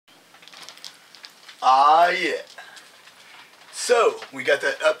Ah, yeah. So, we got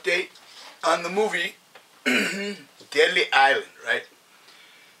that update on the movie Deadly Island, right?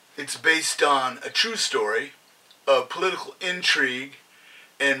 It's based on a true story of political intrigue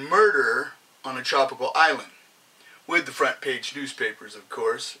and murder on a tropical island. With the front page newspapers, of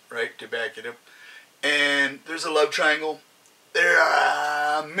course, right, to back it up. And there's a love triangle. There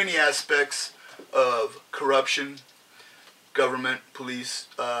are many aspects of corruption, government, police,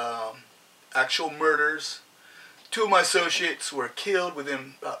 actual murders. Two of my associates were killed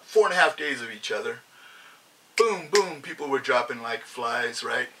within about 4.5 days of each other. Boom, boom, people were dropping like flies,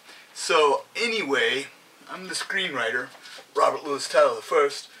 right? So, anyway, I'm the screenwriter, Robert Louis Title I.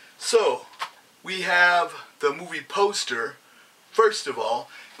 So, we have the movie poster, first of all,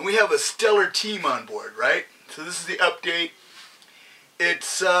 and we have a stellar team on board, right? So this is the update.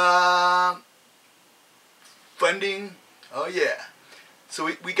 It's funding. Oh yeah. So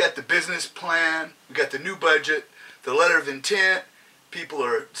we got the business plan, we got the new budget, the letter of intent, people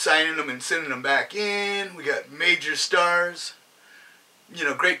are signing them and sending them back in, we got major stars, you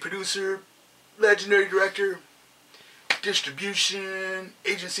know, great producer, legendary director, distribution,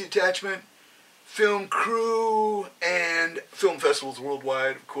 agency attachment, film crew, and film festivals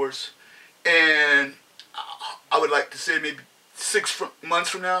worldwide, of course. And I would like to say maybe 6 months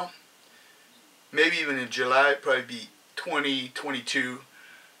from now, maybe even in July, probably be 2022,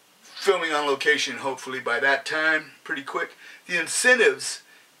 filming on location, hopefully by that time, pretty quick. The incentives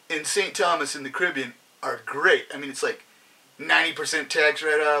in St. Thomas in the Caribbean are great. I mean, it's like 90% tax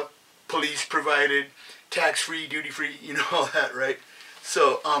write-off, police provided, tax-free, duty-free, you know, all that, right?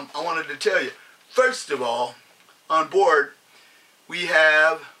 So I wanted to tell you, first of all, on board, we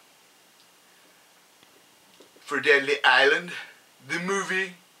have, for Deadly Island, the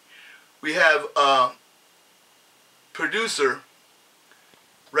movie, we have a producer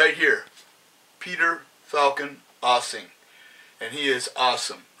right here, Peter Falcon Ossing, and he is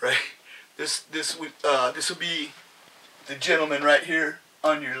awesome, right? This will be the gentleman right here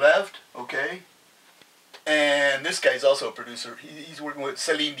on your left, okay? And this guy's also a producer. He's working with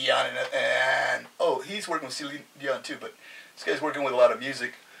Celine Dion, and oh, he's working with Celine Dion too, but this guy's working with a lot of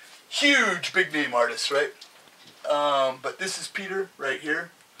music. Huge, big name artists, right? But this is Peter right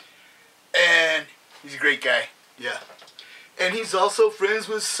here, and he's a great guy, yeah. And he's also friends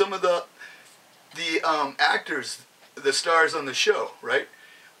with some of the actors, the stars on the show, right?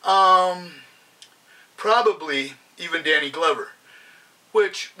 Probably even Danny Glover,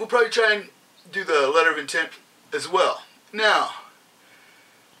 which we'll probably try and do the letter of intent as well. Now,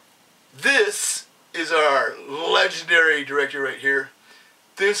 this is our legendary director right here.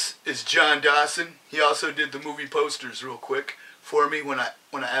 This is John Dawson. He also did the movie posters real quick for me when I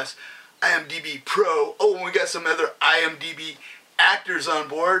asked. IMDb Pro. Oh, and we got some other IMDb actors on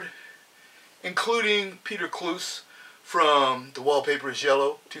board, including Peter Clouse from The Wallpaper is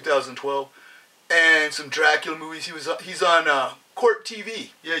Yellow, 2012, and some Dracula movies. He's on Court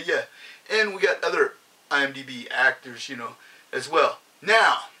TV. Yeah. And we got other IMDb actors, you know, as well.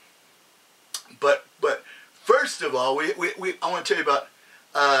 Now, but first of all, I want to tell you about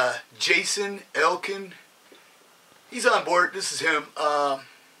Jason Elkin. He's on board. This is him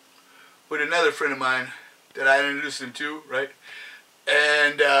with another friend of mine that I introduced him to, right?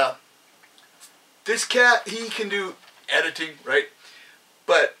 And this cat, he can do editing, right?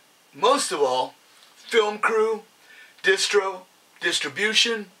 But most of all, film crew,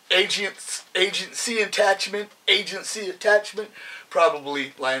 distribution, agency attachment,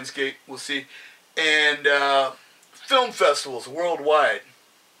 probably Lionsgate, we'll see, and film festivals worldwide.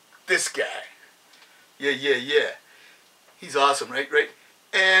 This guy, yeah, he's awesome, right?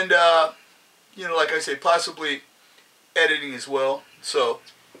 And you know, like I say, possibly editing as well. So,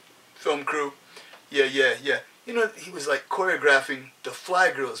 film crew, yeah. You know, he was like choreographing the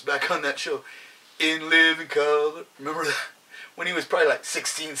Fly Girls back on that show, In Living Color. Remember that? When he was probably like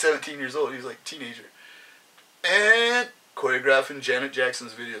 16, 17 years old. He was like a teenager. And choreographing Janet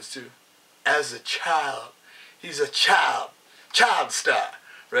Jackson's videos too. As a child. He's a child star,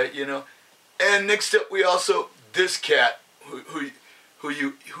 right, you know. And next up, we also, this cat, who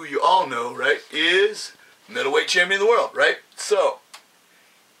you all know, right, is middleweight champion of the world, right? So,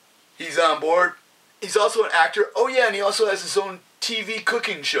 he's on board. He's also an actor. Oh yeah, and he also has his own TV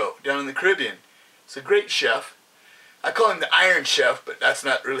cooking show down in the Caribbean. He's a great chef. I call him the Iron Chef, but that's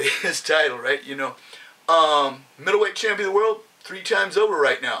not really his title, right? You know, middleweight champion of the world 3 times over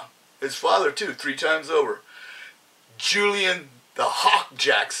right now. His father too, 3 times over. Julian the Hawk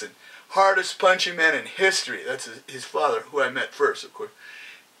Jackson, hardest punching man in history. That's his father, who I met first, of course.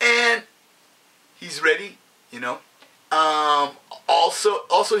 And he's ready, you know.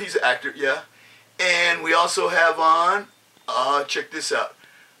 Also he's an actor, yeah. And we also have on, check this out.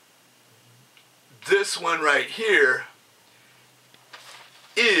 This one right here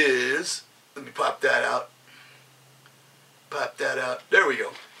is, let me pop that out. Pop that out. There we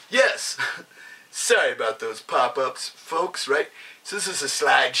go. Yes. Sorry about those pop-ups, folks, right? So this is a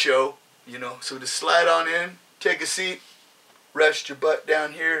slideshow, you know. So just slide on in, take a seat, rest your butt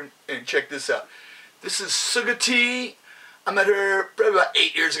down here, and check this out. This is Suga T. I met her probably about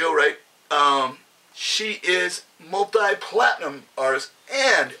 8 years ago, right? She is multi-platinum artist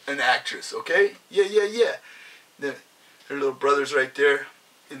and an actress, okay? Yeah. Her little brother's right there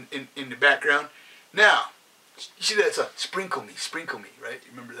in the background. Now, you see that song, Sprinkle Me, right?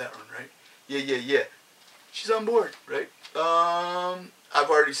 You remember that one, right? Yeah. She's on board, right? I've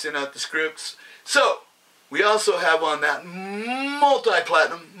already sent out the scripts. So, we also have on that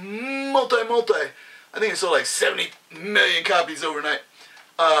multi-platinum, multi, I think it sold like 70 million copies overnight.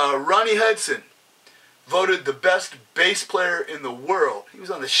 Ronnie Hudson, voted the best bass player in the world. He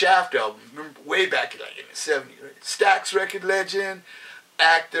was on the Shaft album, remember, way back in the 70s, right? Stax record legend,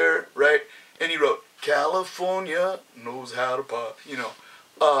 actor, right? And he wrote, California knows how to pop, you know.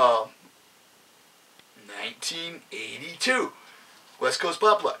 1982, West Coast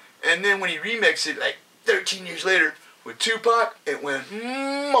Pop Lock. And then when he remixed it, like 13 years later, with Tupac, it went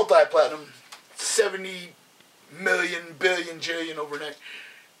multi-platinum, 70 million, billion, jillion overnight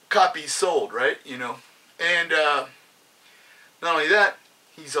copies sold, right? You know. And not only that,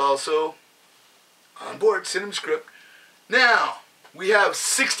 he's also on board, sent him script. Now, we have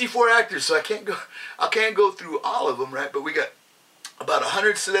 64 actors, so I can't go through all of them, right? But we got about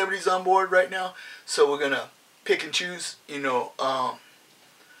 100 celebrities on board right now, so we're gonna pick and choose, you know,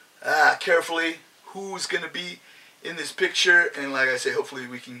 carefully who's gonna be in this picture, and like I say, hopefully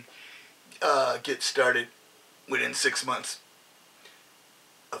we can get started within 6 months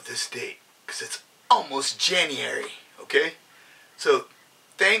of this date, because it's almost January, okay? So,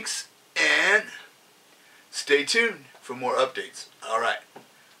 thanks, and stay tuned for more updates. All right,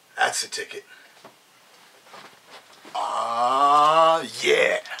 that's the ticket.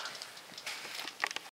 Yeah.